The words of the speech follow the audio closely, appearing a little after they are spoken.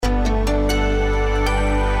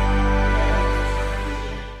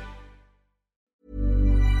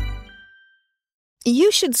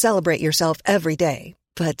You should celebrate yourself every day,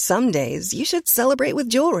 but some days you should celebrate with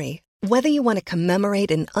jewelry. Whether you want to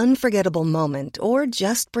commemorate an unforgettable moment or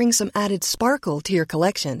just bring some added sparkle to your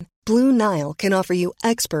collection, Blue Nile can offer you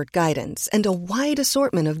expert guidance and a wide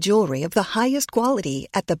assortment of jewelry of the highest quality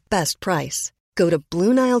at the best price. Go to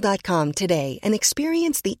BlueNile.com today and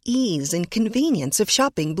experience the ease and convenience of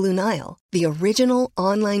shopping Blue Nile, the original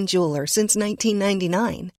online jeweler since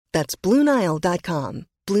 1999. That's BlueNile.com.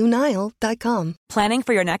 BlueNile.com. Planning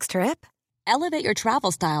for your next trip? Elevate your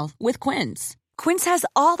travel style with Quince. Quince has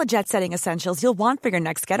all the jet-setting essentials you'll want for your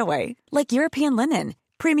next getaway, like European linen,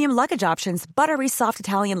 premium luggage options, buttery soft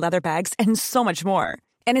Italian leather bags, and so much more.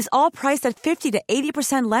 And is all priced at 50 to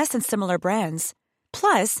 80% less than similar brands.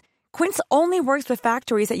 Plus, Quince only works with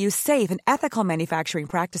factories that use safe and ethical manufacturing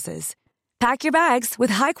practices. Pack your bags with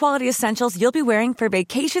high-quality essentials you'll be wearing for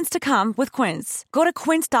vacations to come with Quince. Go to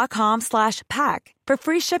quince.com/pack for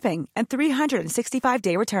free shipping and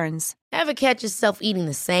 365-day returns. Ever catch yourself eating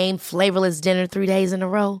the same flavorless dinner 3 days in a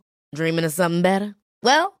row? Dreaming of something better?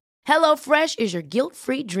 Well, HelloFresh is your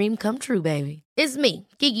guilt-free dream come true, baby. It's me,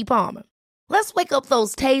 Keke Palmer. Let's wake up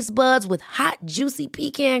those taste buds with hot, juicy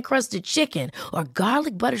pecan-crusted chicken or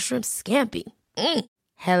garlic butter shrimp scampi.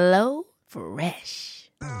 Hello Fresh.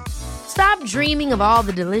 Stop dreaming of all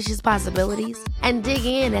the delicious possibilities and dig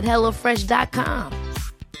in at HelloFresh.com.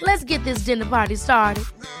 Let's get this dinner party started.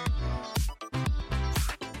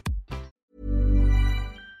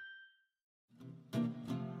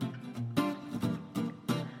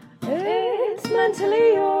 It's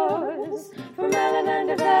mentally yours from Ellen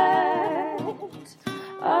and Yvette.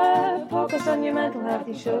 A podcast on your mental health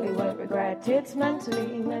you surely won't regret. It's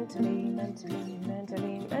mentally yours.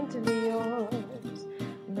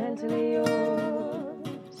 Mentally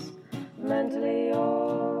yours. Mentally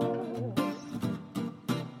yours.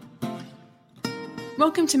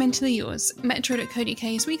 Welcome to Mentally Yours,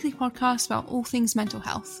 Metro.co.uk's weekly podcast about all things mental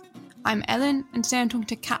health. I'm Ellen, and today I'm talking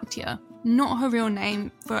to Katya, not her real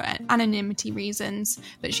name for anonymity reasons,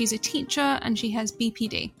 but she's a teacher and she has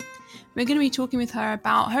BPD. We're going to be talking with her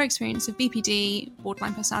about her experience of BPD,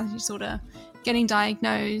 borderline personality disorder, getting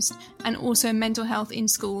diagnosed, and also mental health in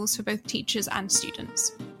schools for both teachers and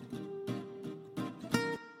students.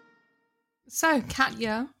 So,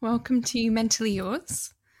 Katya, welcome to Mentally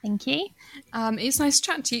Yours. Thank you. It's nice to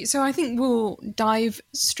chat to you. So I think we'll dive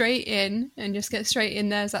straight in and just get straight in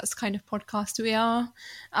there, as that's the kind of podcast we are.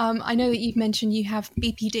 I know that you've mentioned you have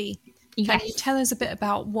BPD. Can you tell us a bit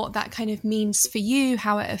about what that kind of means for you,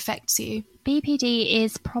 how it affects you? BPD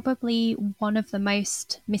is probably one of the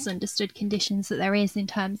most misunderstood conditions that there is in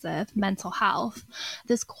terms of mental health.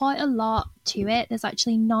 There's quite a lot to it. There's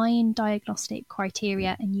actually 9 diagnostic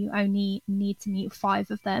criteria and you only need to meet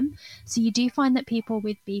 5 of them. So you do find that people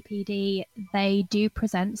with BPD, they do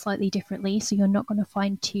present slightly differently. So you're not going to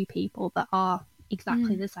find 2 people that are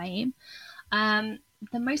exactly the same.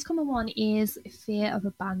 The most common one is fear of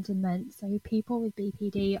abandonment. So people with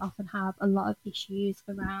BPD often have a lot of issues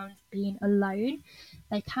around being alone.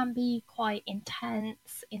 They can be quite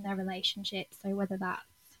intense in their relationships. So whether that's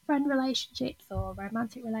friend relationships or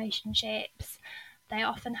romantic relationships, they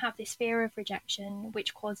often have this fear of rejection,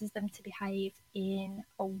 which causes them to behave in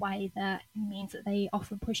a way that means that they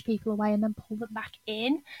often push people away and then pull them back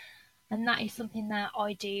in. And that is something that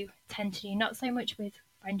I do tend to do, not so much with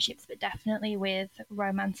friendships, but definitely with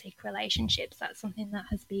romantic relationships. That's something that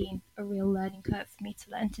has been a real learning curve for me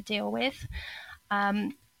to learn to deal with.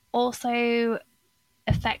 Also,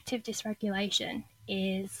 affective dysregulation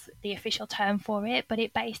is the official term for it, but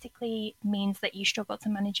it basically means that you struggle to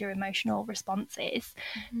manage your emotional responses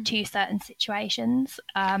to certain situations,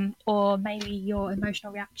 or maybe your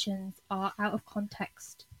emotional reactions are out of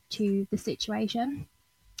context to the situation.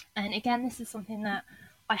 And again, this is something that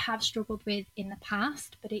I have struggled with in the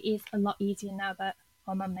past, but it is a lot easier now that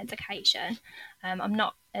I'm on medication. I'm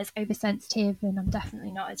not as oversensitive and I'm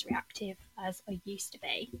definitely not as reactive as I used to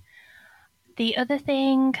be. The other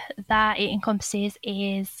thing that it encompasses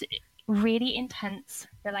is really intense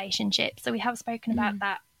relationships. So we have spoken about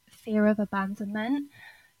that fear of abandonment.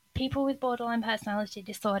 People with borderline personality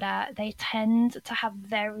disorder, they tend to have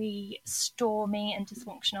very stormy and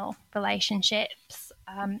dysfunctional relationships.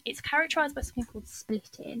 It's characterised by something called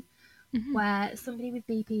splitting, where somebody with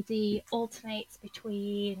BPD alternates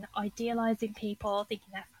between idealising people, thinking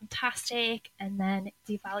they're fantastic, and then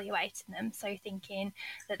devaluating them, so thinking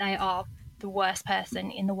that they are the worst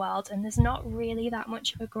person in the world, and there's not really that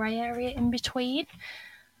much of a grey area in between.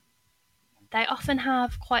 They often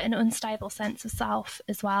have quite an unstable sense of self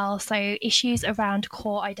as well, so issues around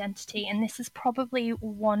core identity, and this is probably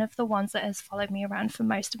one of the ones that has followed me around for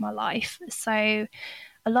most of my life. So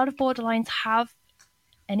a lot of borderlines have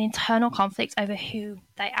an internal conflict over who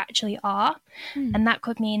they actually are. And that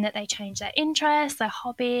could mean that they change their interests, their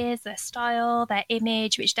hobbies, their style, their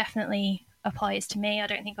image, which definitely applies to me. I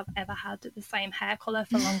don't think I've ever had the same hair colour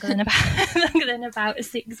for longer than about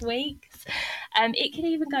 6 weeks. It can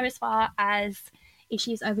even go as far as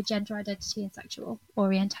issues over gender identity and sexual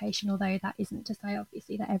orientation, although that isn't to say,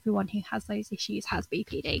 obviously, that everyone who has those issues has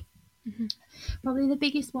BPD. Probably the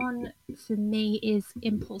biggest one for me is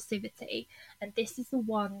impulsivity, and this is the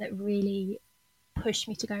one that really pushed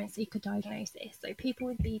me to go and seek a diagnosis. So people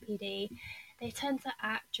with BPD, they tend to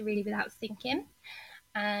act really without thinking,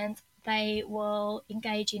 and they will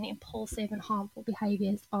engage in impulsive and harmful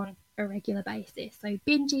behaviours on a regular basis. So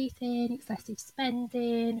binge eating, excessive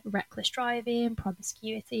spending, reckless driving,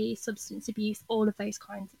 promiscuity, substance abuse, all of those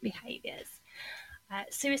kinds of behaviours.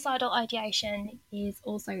 Suicidal ideation is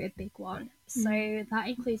also a big one. So that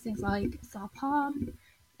includes things like self-harm,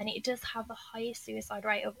 and it does have the highest suicide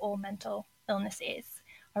rate of all mental illnesses.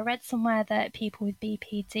 I read somewhere that people with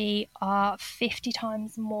BPD are 50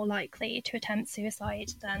 times more likely to attempt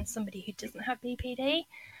suicide than somebody who doesn't have BPD.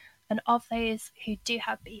 And of those who do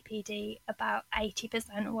have BPD, about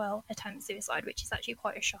 80% will attempt suicide, which is actually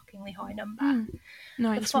quite a shockingly high number.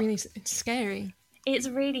 No, it's scary. It's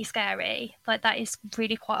really scary. Like, that is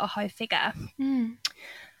really quite a high figure.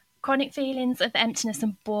 Chronic feelings of emptiness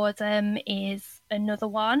and boredom is another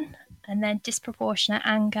one. And then disproportionate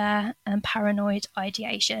anger and paranoid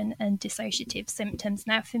ideation and dissociative symptoms.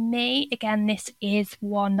 Now, for me, again, this is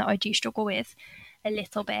one that I do struggle with a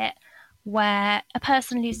little bit, where a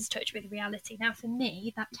person loses touch with reality. Now, for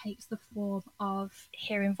me, that takes the form of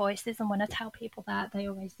hearing voices. And when I tell people that, they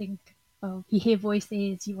always think, oh, you hear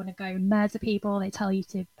voices, you want to go murder people, they tell you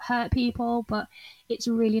to hurt people, but it's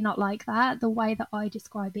really not like that. The way that I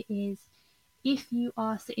describe it is, if you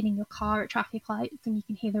are sitting in your car at traffic lights and you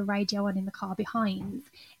can hear the radio on in the car behind,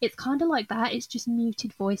 it's kind of like that. It's just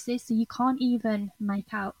muted voices, so you can't even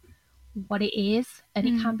make out what it is, and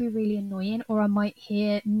it can be really annoying. Or I might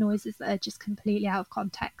hear noises that are just completely out of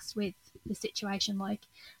context with the situation, like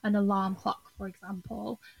an alarm clock, for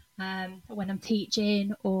example, when I'm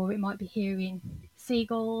teaching, or it might be hearing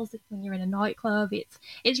seagulls when you're in a nightclub.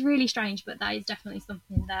 It's really strange, but that is definitely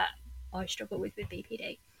something that I struggle with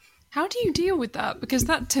BPD. How do you deal with that? Because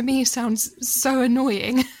that to me sounds so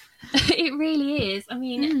annoying. It really is. I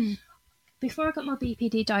mean, before I got my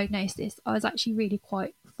BPD diagnosis, I was actually really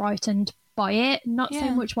quite frightened by it. Not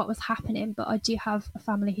so much what was happening, but I do have a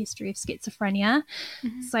family history of schizophrenia.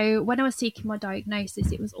 So when I was seeking my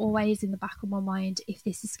diagnosis, it was always in the back of my mind, if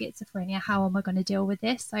this is schizophrenia, how am I going to deal with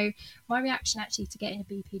this? So my reaction actually to getting a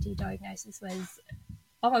BPD diagnosis was,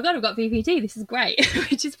 oh my God, I've got BPD, this is great,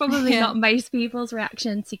 which is probably not most people's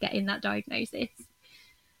reaction to getting that diagnosis.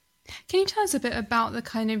 Can you tell us a bit about the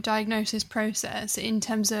kind of diagnosis process in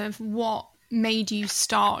terms of what made you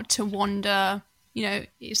start to wonder, you know,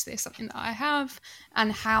 is this something that I have,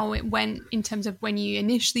 and how it went in terms of when you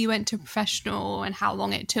initially went to a professional and how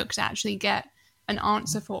long it took to actually get an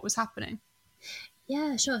answer for what was happening?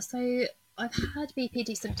 Yeah, sure. So I've had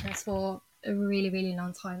BPD symptoms for a really, really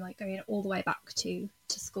long time, like going all the way back to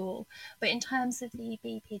school. But in terms of the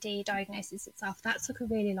BPD diagnosis itself, that took a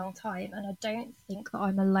really long time, and I don't think that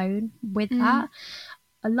I'm alone with that.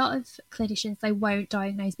 A lot of clinicians, they won't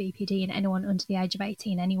diagnose BPD in anyone under the age of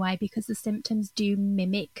 18 anyway, because the symptoms do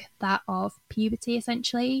mimic that of puberty,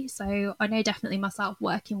 essentially. So I know definitely myself,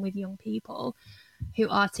 working with young people who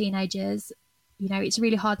are teenagers, you know, it's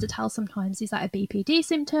really hard to tell sometimes, is that a BPD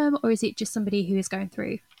symptom or is it just somebody who is going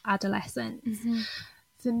through adolescence?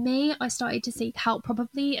 For me, I started to seek help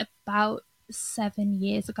probably about 7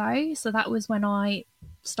 years ago. So that was when I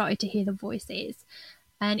started to hear the voices.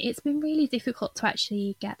 And it's been really difficult to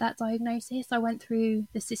actually get that diagnosis. I went through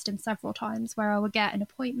the system several times where I would get an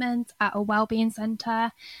appointment at a wellbeing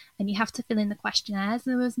centre and you have to fill in the questionnaires.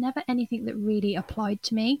 There was never anything that really applied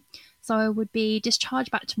to me. So I would be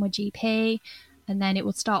discharged back to my GP, and then it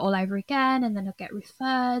would start all over again, and then I'd get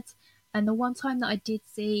referred. And the one time that I did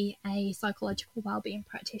see a psychological wellbeing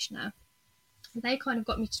practitioner, they kind of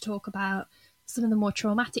got me to talk about some of the more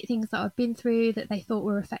traumatic things that I've been through that they thought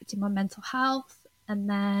were affecting my mental health. And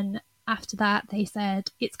then after that, they said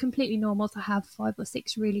it's completely normal to have 5 or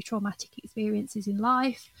 6 really traumatic experiences in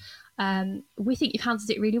life. We think you've handled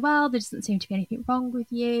it really well. There doesn't seem to be anything wrong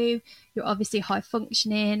with you. You're obviously high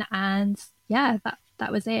functioning. And yeah,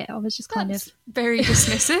 that was it. I was just kind of very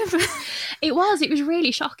dismissive. It was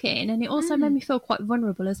really shocking. And it also made me feel quite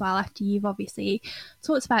vulnerable as well, after you've obviously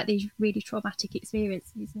talked about these really traumatic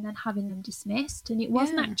experiences and then having them dismissed. And it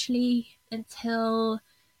wasn't actually until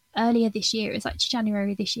earlier this year, it was actually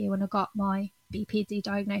January this year, when I got my BPD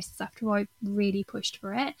diagnosis after I really pushed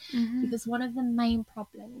for it, because one of the main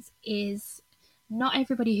problems is not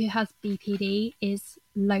everybody who has BPD is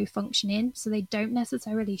low functioning, so they don't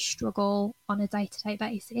necessarily struggle on a day-to-day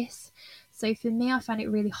basis. So for me, I found it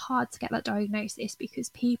really hard to get that diagnosis because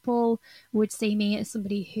people would see me as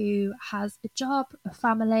somebody who has a job, a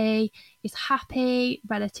family, is happy,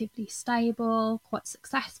 relatively stable, quite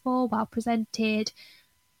successful, well presented.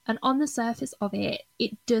 And on the surface of it,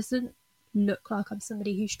 it doesn't look like I'm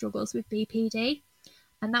somebody who struggles with BPD.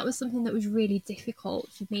 And that was something that was really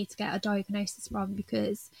difficult for me to get a diagnosis from,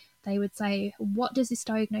 because they would say, what does this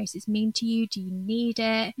diagnosis mean to you? Do you need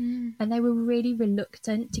it? And they were really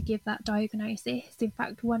reluctant to give that diagnosis. In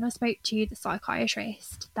fact, when I spoke to the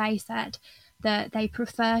psychiatrist, they said that they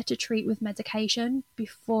prefer to treat with medication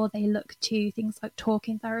before they look to things like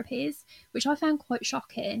talking therapies, which I found quite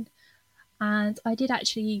shocking. And I did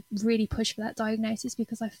actually really push for that diagnosis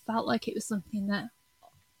because I felt like it was something that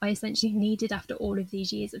I essentially needed after all of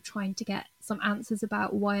these years of trying to get some answers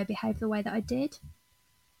about why I behaved the way that I did.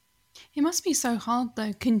 It must be so hard,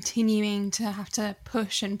 though, continuing to have to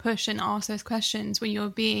push and ask those questions when you're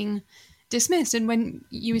being dismissed. And when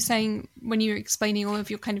you were saying, when you were explaining all of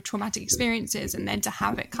your kind of traumatic experiences, and then to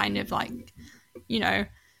have it kind of like, you know,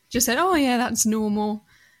 just said, oh yeah, that's normal.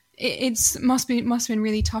 It must have been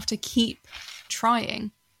really tough to keep trying.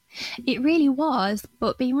 It really was,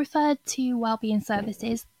 but being referred to wellbeing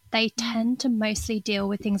services, they tend to mostly deal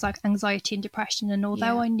with things like anxiety and depression. And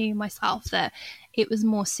although I knew myself that it was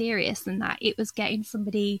more serious than that, it was getting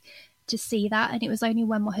somebody to see that. And it was only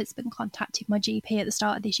when my husband contacted my GP at the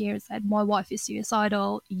start of this year and said, my wife is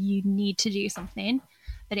suicidal, you need to do something,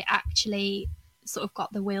 that it actually sort of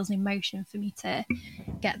got the wheels in motion for me to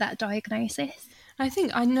get that diagnosis.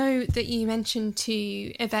 I know that you mentioned to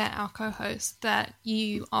Yvette, our co-host, that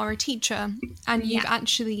you are a teacher and you've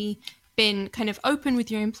actually been kind of open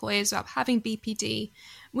with your employers about having BPD.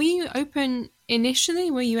 Were you open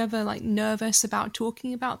initially? Were you ever like nervous about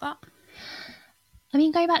talking about that? I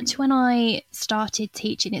mean, going back to when I started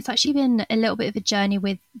teaching, it's actually been a little bit of a journey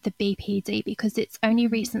with the BPD because it's only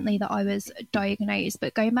recently that I was diagnosed.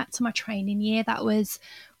 But going back to my training year, that was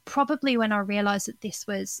probably when I realised that this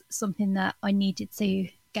was something that I needed to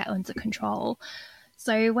get under control.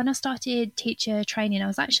 So when I started teacher training, I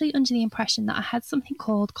was actually under the impression that I had something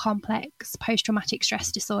called complex post-traumatic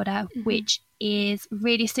stress disorder, which is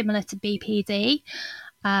really similar to BPD.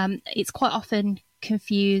 It's quite often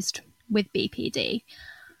confused with BPD.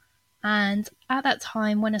 And at that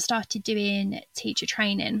time, when I started doing teacher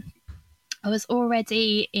training, I was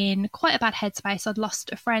already in quite a bad headspace. I'd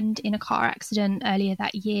lost a friend in a car accident earlier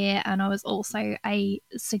that year, and I was also a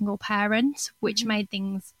single parent, which made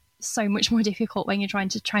things so much more difficult when you're trying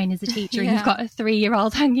to train as a teacher and you've got a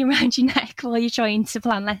 3-year-old hanging around your neck while you're trying to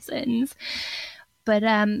plan lessons. But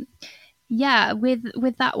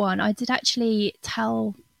with that one, I did actually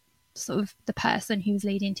tell sort of the person who was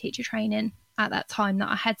leading teacher training at that time that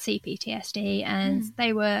I had CPTSD, and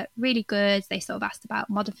they were really good. They sort of asked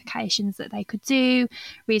about modifications that they could do,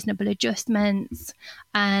 reasonable adjustments,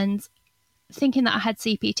 and thinking that I had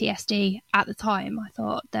CPTSD at the time, I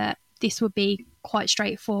thought that this would be quite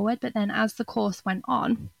straightforward. But then as the course went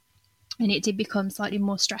on and it did become slightly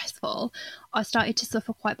more stressful, I started to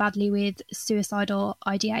suffer quite badly with suicidal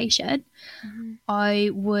ideation. I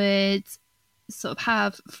would sort of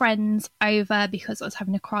have friends over because I was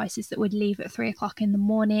having a crisis that would leave at 3:00 in the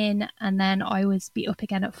morning, and then I would be up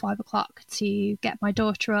again at 5:00 to get my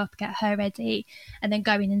daughter up, get her ready, and then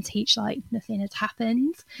go in and teach like nothing had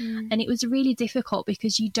happened. And it was really difficult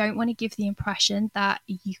because you don't want to give the impression that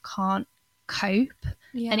you can't cope.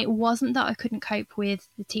 And it wasn't that I couldn't cope with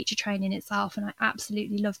the teacher training itself, and I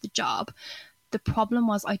absolutely loved the job. The problem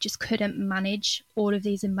was I just couldn't manage all of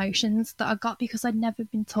these emotions that I got because I'd never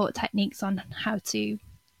been taught techniques on how to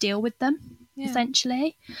deal with them,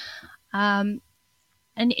 essentially. And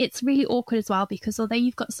it's really awkward as well because although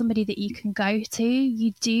you've got somebody that you can go to,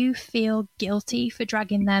 you do feel guilty for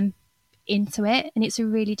dragging them into it. And it's a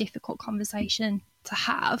really difficult conversation to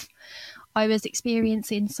have. I was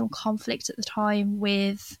experiencing some conflict at the time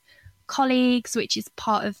with colleagues, which is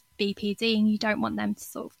part of BPD, and you don't want them to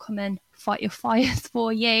sort of come and fight your fires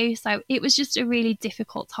for you. So it was just a really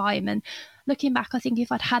difficult time. And looking back, I think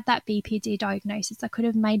if I'd had that BPD diagnosis, I could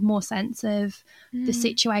have made more sense of the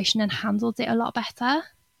situation and handled it a lot better.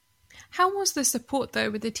 How was the support though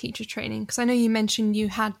with the teacher training? Because I know you mentioned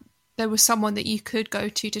there was someone that you could go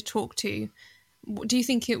to talk to. Do you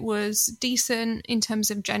think it was decent in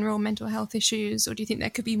terms of general mental health issues, or do you think there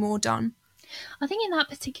could be more done? I think in that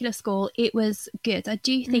particular school, it was good. I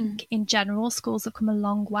do think in general, schools have come a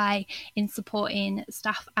long way in supporting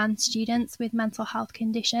staff and students with mental health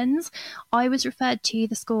conditions. I was referred to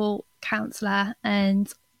the school counsellor,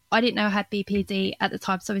 and I didn't know I had BPD at the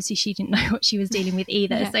time, so obviously she didn't know what she was dealing with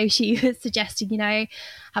either. Yeah. So she was suggesting,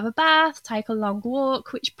 have a bath, take a long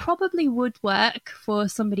walk, which probably would work for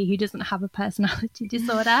somebody who doesn't have a personality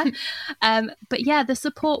disorder. But yeah, the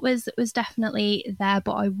support was definitely there,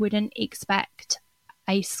 but I wouldn't expect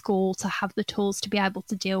a school to have the tools to be able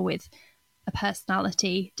to deal with a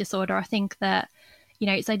personality disorder. I think that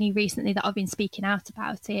it's only recently that I've been speaking out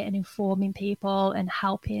about it and informing people and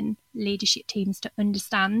helping leadership teams to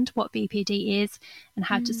understand what BPD is and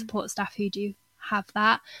how to support staff who do have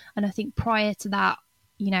that. And I think prior to that,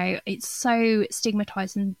 it's so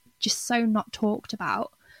stigmatized and just so not talked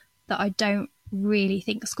about that I don't really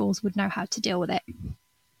think schools would know how to deal with it.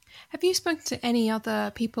 Have you spoken to any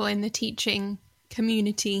other people in the teaching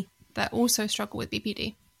community that also struggle with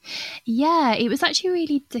BPD? Yeah, it was actually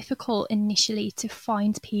really difficult initially to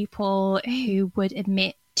find people who would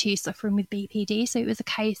admit to suffering with BPD. So it was a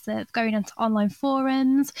case of going onto online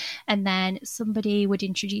forums, and then somebody would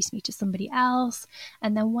introduce me to somebody else.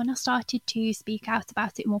 And then when I started to speak out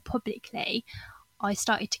about it more publicly, I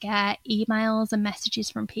started to get emails and messages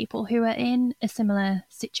from people who are in a similar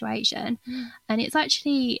situation. And it's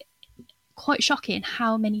actually quite shocking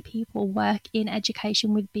how many people work in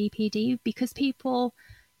education with BPD, because people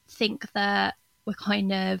think that we're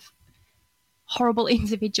kind of horrible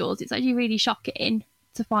individuals. It's actually really shocking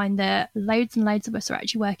to find that loads and loads of us are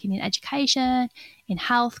actually working in education, in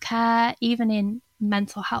healthcare, even in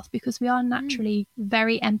mental health, because we are naturally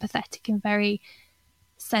very empathetic and very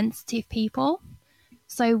sensitive people.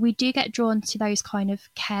 So we do get drawn to those kind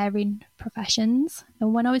of caring professions.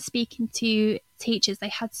 And when I was speaking to teachers, they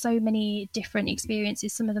had so many different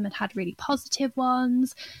experiences. Some of them had really positive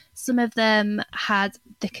ones. Some of them had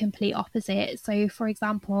the complete opposite. So, for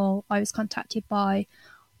example, I was contacted by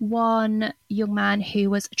one young man who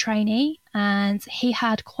was a trainee, and he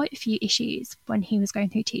had quite a few issues when he was going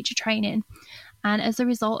through teacher training. And as a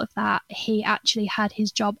result of that, he actually had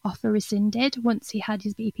his job offer rescinded once he had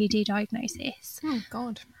his BPD diagnosis. Oh,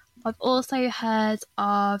 God. I've also heard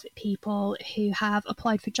of people who have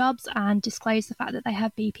applied for jobs and disclosed the fact that they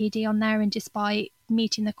have BPD on there, and despite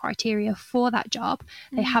meeting the criteria for that job,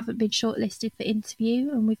 they haven't been shortlisted for interview.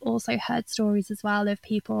 And we've also heard stories as well of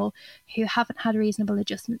people who haven't had reasonable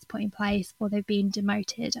adjustments put in place, or they've been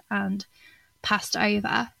demoted and passed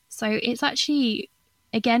over. So it's actually,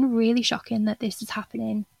 again, really shocking that this is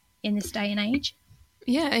happening in this day and age.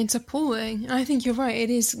 Yeah, it's appalling. I think you're right. It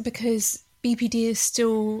is, because BPD is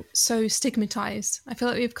still so stigmatized. I feel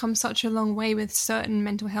like we've come such a long way with certain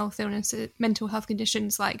mental health illnesses, mental health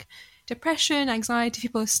conditions like depression, anxiety.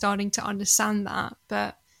 People are starting to understand that.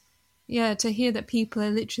 But yeah, to hear that people are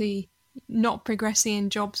literally not progressing in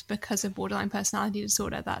jobs because of borderline personality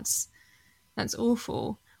disorder, that's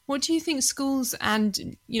awful. What do you think schools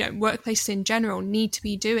and, workplaces in general need to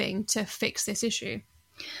be doing to fix this issue?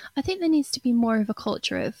 I think there needs to be more of a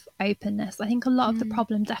culture of openness. I think a lot of the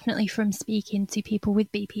problem, definitely from speaking to people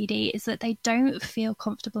with BPD, is that they don't feel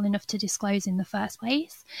comfortable enough to disclose in the first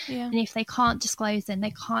place. Yeah. And if they can't disclose, then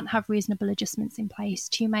they can't have reasonable adjustments in place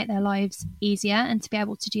to make their lives easier and to be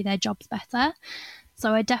able to do their jobs better.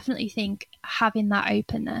 So I definitely think having that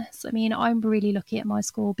openness. I mean, I'm really lucky at my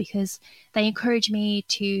school because they encourage me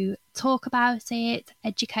to talk about it,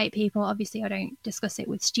 educate people. Obviously, I don't discuss it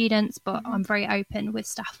with students, but I'm very open with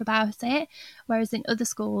staff about it. Whereas in other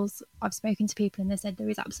schools, I've spoken to people and they said there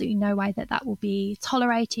is absolutely no way that will be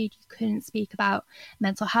tolerated. You couldn't speak about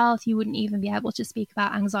mental health. You wouldn't even be able to speak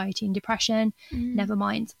about anxiety and depression, never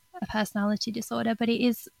mind a personality disorder. But it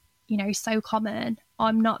is, so common.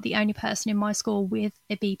 I'm not the only person in my school with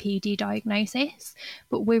a BPD diagnosis,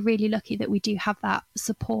 but we're really lucky that we do have that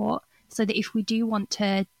support so that if we do want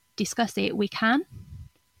to discuss it, we can.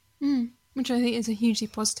 Which I think is a hugely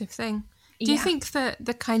positive thing. Do you think that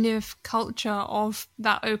the kind of culture of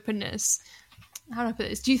that openness, how do I put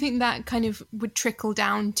this? Do you think that kind of would trickle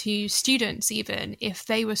down to students even if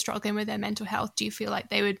they were struggling with their mental health? Do you feel like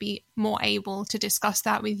they would be more able to discuss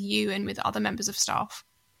that with you and with other members of staff?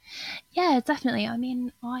 Yeah, definitely. I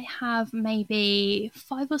mean, I have maybe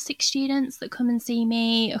 5 or 6 students that come and see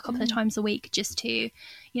me a couple of times a week just to,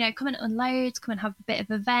 come and unload, come and have a bit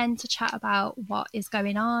of a vent, to chat about what is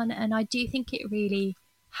going on. And I do think it really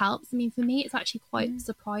helps. I mean, for me, it's actually quite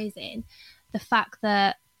surprising the fact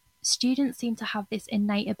that students seem to have this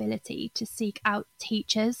innate ability to seek out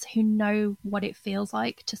teachers who know what it feels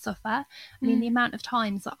like to suffer. I mean, the amount of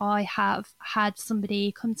times that I have had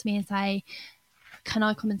somebody come to me and say, can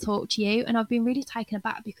I come and talk to you? And I've been really taken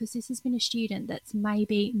aback because this has been a student that's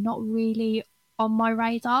maybe not really on my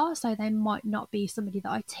radar. So they might not be somebody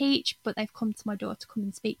that I teach, but they've come to my door to come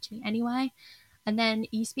and speak to me anyway. And then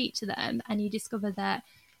you speak to them and you discover that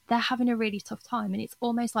they're having a really tough time. And it's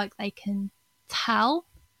almost like they can tell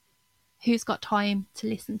who's got time to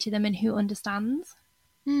listen to them and who understands.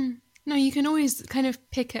 No, you can always kind of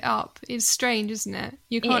pick it up. It's strange, isn't it?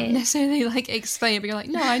 You can't necessarily like explain it, but you're like,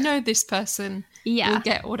 no, I know this person will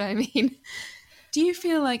get what I mean. Do you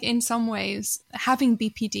feel like in some ways having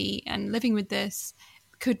BPD and living with this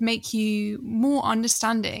could make you more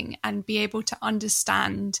understanding and be able to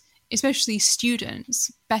understand, especially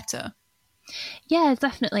students, better? Yeah,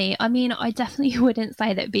 definitely. I mean, I definitely wouldn't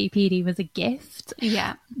say that BPD was a gift.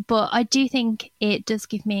 Yeah. But I do think it does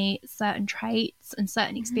give me certain traits and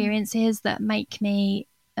certain experiences that make me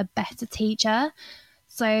a better teacher.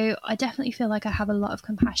 So I definitely feel like I have a lot of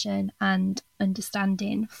compassion and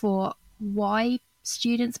understanding for why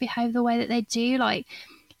students behave the way that they do. Like,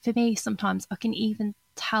 for me, sometimes I can even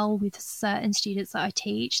tell with certain students that I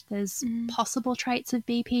teach, there's possible traits of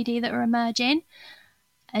BPD that are emerging.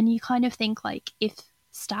 And you kind of think, like, if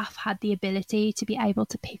staff had the ability to be able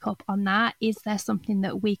to pick up on that, is there something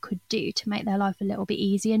that we could do to make their life a little bit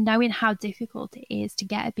easier, knowing how difficult it is to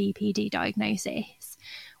get a BPD diagnosis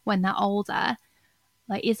when they're older?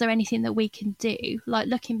 Like, is there anything that we can do? Like,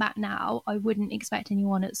 looking back now, I wouldn't expect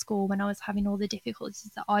anyone at school, when I was having all the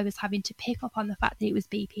difficulties that I was having, to pick up on the fact that it was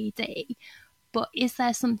BPD. But is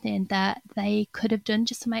there something that they could have done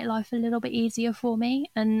just to make life a little bit easier for me?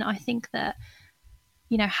 And I think that,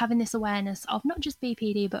 you know, having this awareness of not just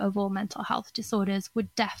BPD, but of all mental health disorders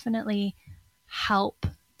would definitely help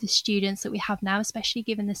the students that we have now, especially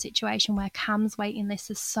given the situation where CAMHS waiting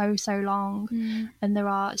lists are so long, and there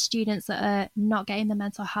are students that are not getting the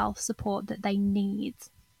mental health support that they need.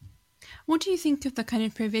 What do you think of the kind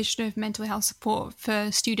of provision of mental health support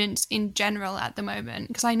for students in general at the moment?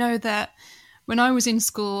 Because I know that when I was in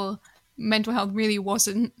school, mental health really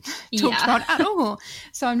wasn't talked about at all.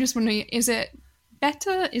 So I'm just wondering, is it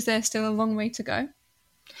better? Is there still a long way to go?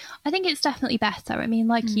 I think it's definitely better. I mean,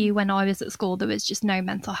 like you, when I was at school, there was just no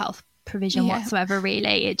mental health provision whatsoever,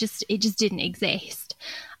 really. It just didn't exist,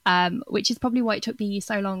 which is probably why it took me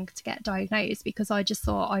so long to get diagnosed, because I just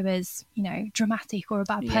thought I was, you know, dramatic or a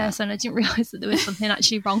bad person. I didn't realise that there was something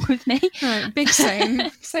actually wrong with me. Right, big same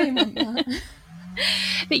on that.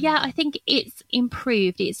 But yeah, I think it's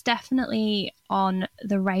improved. It's definitely on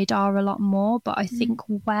the radar a lot more, but I think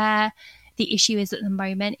where the issue is at the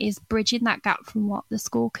moment is bridging that gap from what the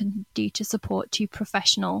school can do to support to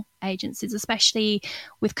professional agencies, especially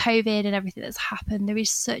with COVID and everything that's happened. There is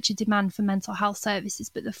such a demand for mental health services,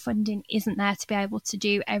 but the funding isn't there to be able to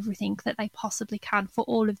do everything that they possibly can for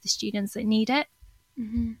all of the students that need it.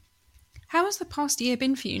 How has the past year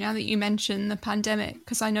been for you, now that you mention the pandemic?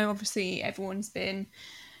 Because I know obviously everyone's been,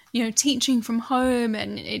 you know, teaching from home,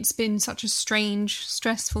 and it's been such a strange,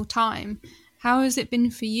 stressful time. How has it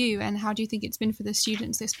been for you, and how do you think it's been for the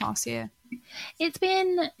students this past year? It's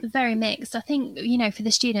been very mixed. I think, you know, for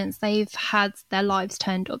the students, they've had their lives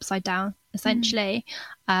turned upside down, essentially.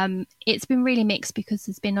 It's been really mixed because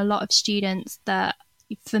there's been a lot of students that,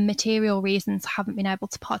 for material reasons, haven't been able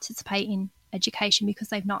to participate in education because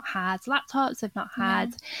they've not had laptops, they've not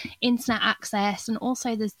had internet access, and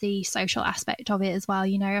also there's the social aspect of it as well.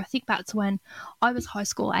 You know, I think back to when I was high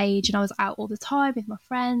school age and I was out all the time with my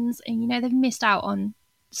friends, and you know, they've missed out on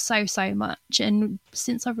so much. And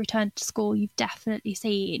since I've returned to school, you've definitely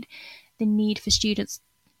seen the need for students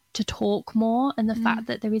to talk more, and the fact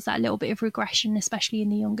that there is that little bit of regression, especially in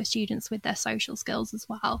the younger students with their social skills as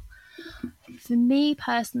well. For me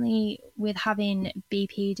personally, with having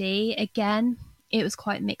BPD, again, it was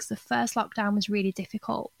quite mixed. The first lockdown was really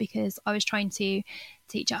difficult because I was trying to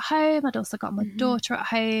teach at home. I'd also got my daughter at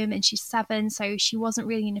home, and she's 7, so she wasn't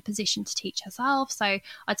really in a position to teach herself. So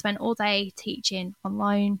I'd spend all day teaching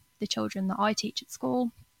online the children that I teach at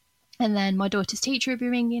school. And then my daughter's teacher would be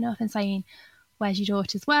ringing up and saying, "Where's your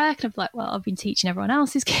daughter's work?" And I'm like, well, I've been teaching everyone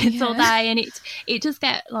else's kids all day. And it does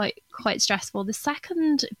get like quite stressful. The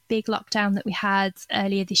second big lockdown that we had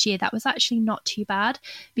earlier this year, that was actually not too bad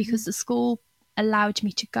because the school allowed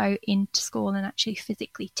me to go into school and actually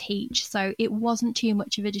physically teach. So it wasn't too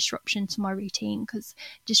much of a disruption to my routine, because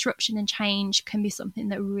disruption and change can be something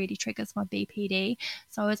that really triggers my BPD.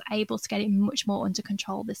 So I was able to get it much more under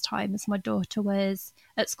control this time, as my daughter was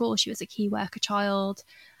at school. She was a key worker child.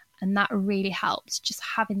 And that really helped, just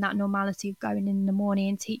having that normality of going in the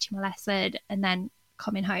morning, teaching my lesson, and then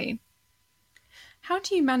coming home. How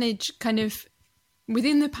do you manage kind of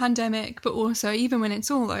within the pandemic, but also even when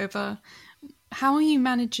it's all over, how are you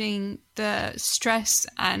managing the stress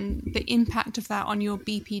and the impact of that on your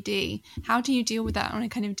BPD? How do you deal with that on a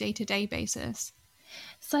kind of day-to-day basis?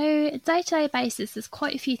 So day-to-day basis, there's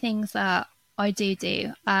quite a few things that I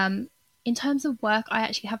do. In terms of work, I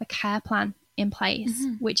actually have a care plan in place,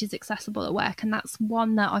 which is accessible at work, and that's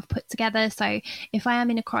one that I've put together. So if I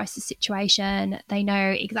am in a crisis situation, they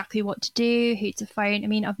know exactly what to do, who to phone. I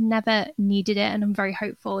mean, I've never needed it, and I'm very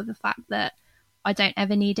hopeful of the fact that I don't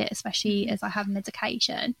ever need it, especially as I have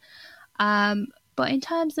medication. But in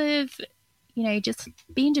terms of, just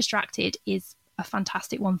being distracted is a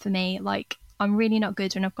fantastic one for me. Like, I'm really not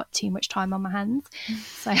good when I've got too much time on my hands.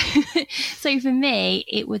 So for me,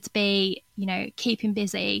 it would be, keeping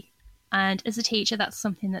busy. And as a teacher, that's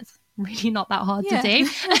something that's really not that hard to do.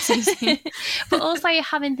 That's easy. But also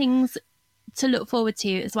having things to look forward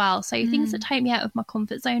to as well. So things that take me out of my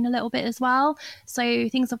comfort zone a little bit as well. So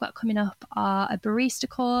things I've got coming up are a barista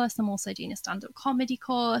course. I'm also doing a stand-up comedy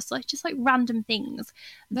course, just random things.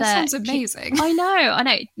 That sounds amazing. I know.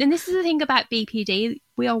 And this is the thing about BPD.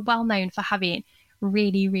 We are well known for having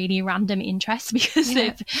really, really random interests because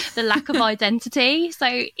of the lack of identity.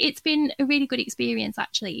 So it's been a really good experience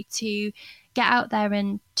actually to get out there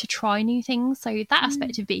and to try new things. So that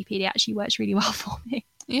aspect of BPD actually works really well for me.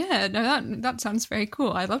 Yeah, no, that sounds very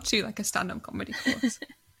cool. I'd love to do like a stand-up comedy course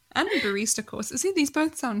and a barista course. See, these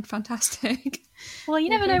both sound fantastic. Well, you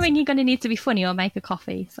never know when you're going to need to be funny or make a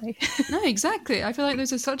coffee. So no, exactly. I feel like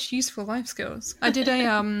those are such useful life skills. I did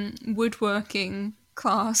a woodworking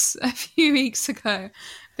class a few weeks ago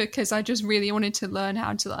because I just really wanted to learn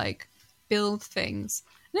how to build things,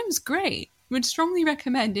 and it was great. Would strongly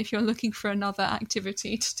recommend if you're looking for another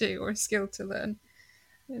activity to do or a skill to learn.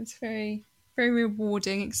 It's very, very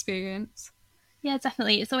rewarding experience. Yeah,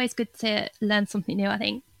 definitely. It's always good to learn something new, I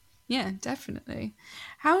think. Yeah, definitely.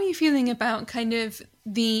 How are you feeling about kind of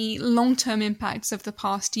the long-term impacts of the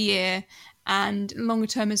past year and longer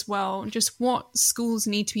term as well? Just what schools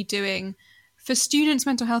need to be doing for students'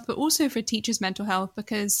 mental health, but also for teachers' mental health,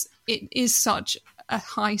 because it is such a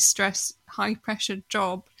high-stress, high-pressure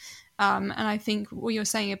job. And I think what you're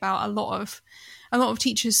saying about a lot of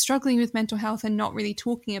teachers struggling with mental health and not really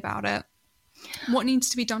talking about it, what needs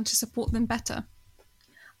to be done to support them better?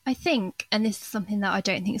 I think, and this is something that I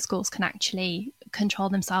don't think schools can actually control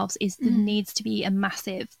themselves, is there needs to be a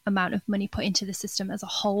massive amount of money put into the system as a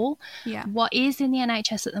whole. Yeah. What is in the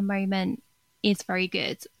NHS at the moment is very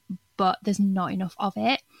good, but there's not enough of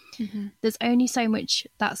it. There's only so much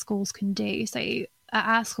that schools can do. So at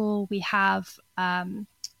our school, we have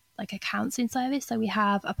a counselling service. So we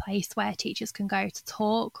have a place where teachers can go to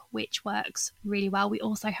talk, which works really well. We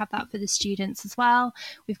also have that for the students as well.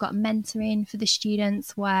 We've got mentoring for the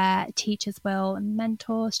students where teachers will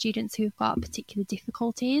mentor students who've got particular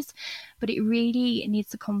difficulties, but it really needs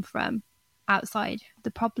to come from outside.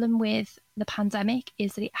 The problem with the pandemic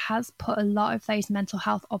is that it has put a lot of those mental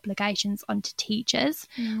health obligations onto teachers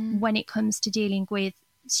when it comes to dealing with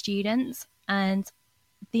students, and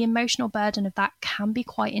the emotional burden of that can be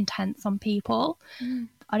quite intense on people.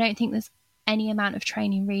 I don't think there's any amount of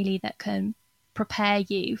training really that can prepare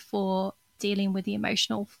you for dealing with the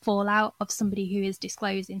emotional fallout of somebody who is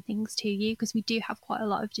disclosing things to you, because we do have quite a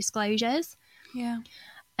lot of disclosures. Yeah.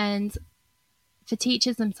 And for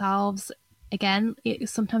teachers themselves, again, it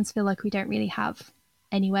sometimes feel like we don't really have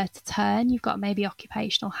anywhere to turn. You've got maybe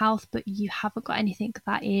occupational health, but you haven't got anything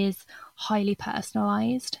that is highly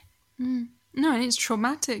personalised. No, and it's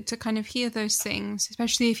traumatic to kind of hear those things,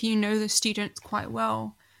 especially if you know the students quite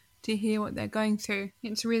well, to hear what they're going through.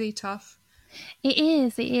 It's really tough. It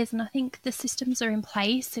is. And I think the systems are in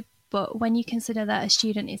place, but when you consider that a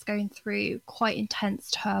student is going through quite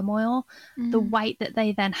intense turmoil, the weight that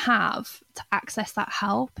they then have to access that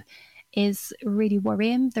help is really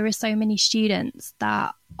worrying. There are so many students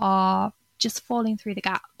that are just falling through the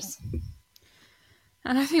gaps.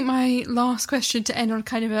 And I think my last question, to end on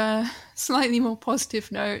kind of a slightly more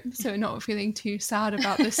positive note, so not feeling too sad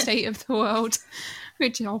about the state of the world,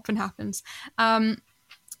 which often happens,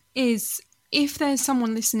 is if there's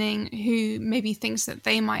someone listening who maybe thinks that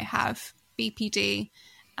they might have BPD,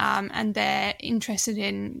 and they're interested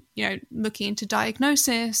in, looking into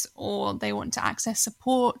diagnosis, or they want to access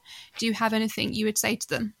support, do you have anything you would say to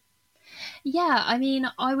them? Yeah, I mean,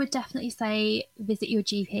 I would definitely say visit your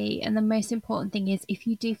GP. And the most important thing is, if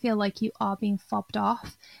you do feel like you are being fobbed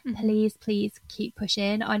off, please keep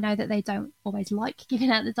pushing. I know that they don't always like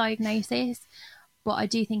giving out the diagnosis, but I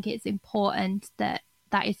do think it's important that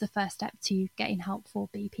that is the first step to getting help for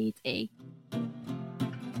BPD.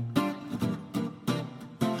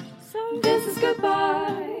 So this is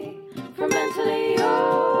goodbye from Mentally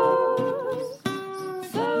Yours.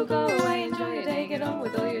 So go away, enjoy your day.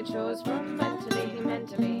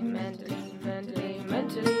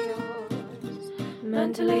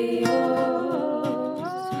 Mentally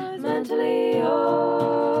yours, mentally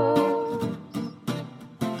yours.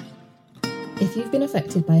 If you've been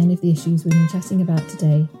affected by any of the issues we've been chatting about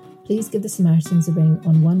today, please give the Samaritans a ring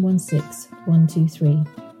on 116 123.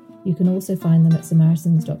 You can also find them at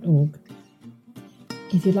samaritans.org.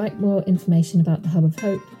 If you'd like more information about the Hub of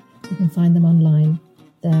Hope, you can find them online.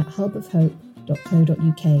 They're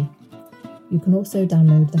hubofhope.co.uk. You can also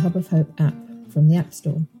download the Hub of Hope app from the App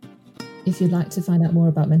Store. If you'd like to find out more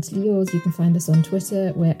about Mentally Yours, you can find us on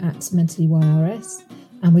Twitter. We're at MentallyYRS.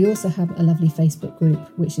 And we also have a lovely Facebook group,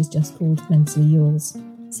 which is just called Mentally Yours.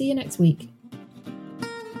 See you next week.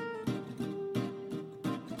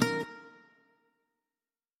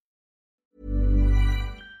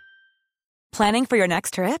 Planning for your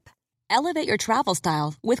next trip? Elevate your travel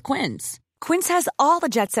style with Quince. Quince has all the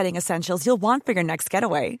jet-setting essentials you'll want for your next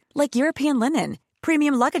getaway, like European linen,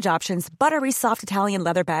 premium luggage options, buttery soft Italian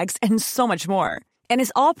leather bags, and so much more. And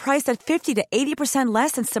is all priced at 50 to 80%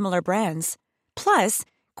 less than similar brands. Plus,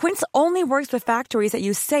 Quince only works with factories that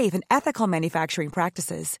use safe and ethical manufacturing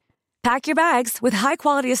practices. Pack your bags with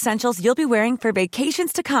high-quality essentials you'll be wearing for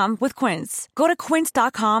vacations to come with Quince. Go to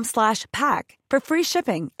quince.com/pack for free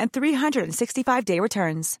shipping and 365-day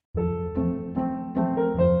returns.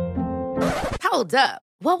 Hold up.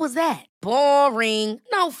 What was that? Boring.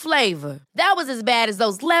 No flavor. That was as bad as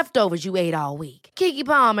those leftovers you ate all week. Keke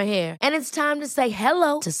Palmer here, and it's time to say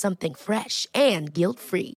hello to something fresh and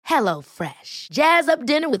guilt-free. Hello Fresh. Jazz up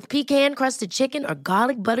dinner with pecan-crusted chicken or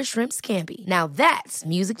garlic butter shrimp scampi. Now that's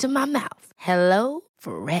music to my mouth. Hello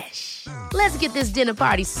Fresh. Let's get this dinner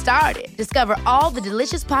party started. Discover all the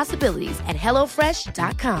delicious possibilities at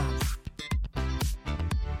hellofresh.com.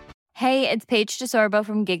 Hey, it's Paige DeSorbo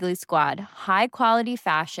from Giggly Squad. High quality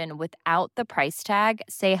fashion without the price tag.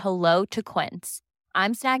 Say hello to Quince.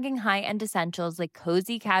 I'm snagging high-end essentials like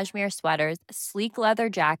cozy cashmere sweaters, sleek leather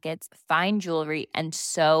jackets, fine jewelry, and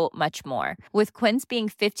so much more. With Quince being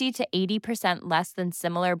 50 to 80% less than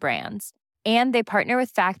similar brands. And they partner with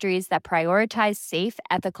factories that prioritize safe,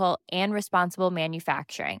 ethical, and responsible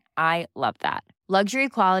manufacturing. I love that. Luxury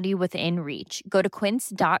quality within reach. Go to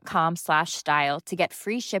quince.com/style to get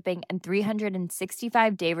free shipping and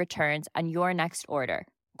 365-day returns on your next order.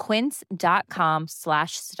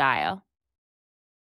 Quince.com/style.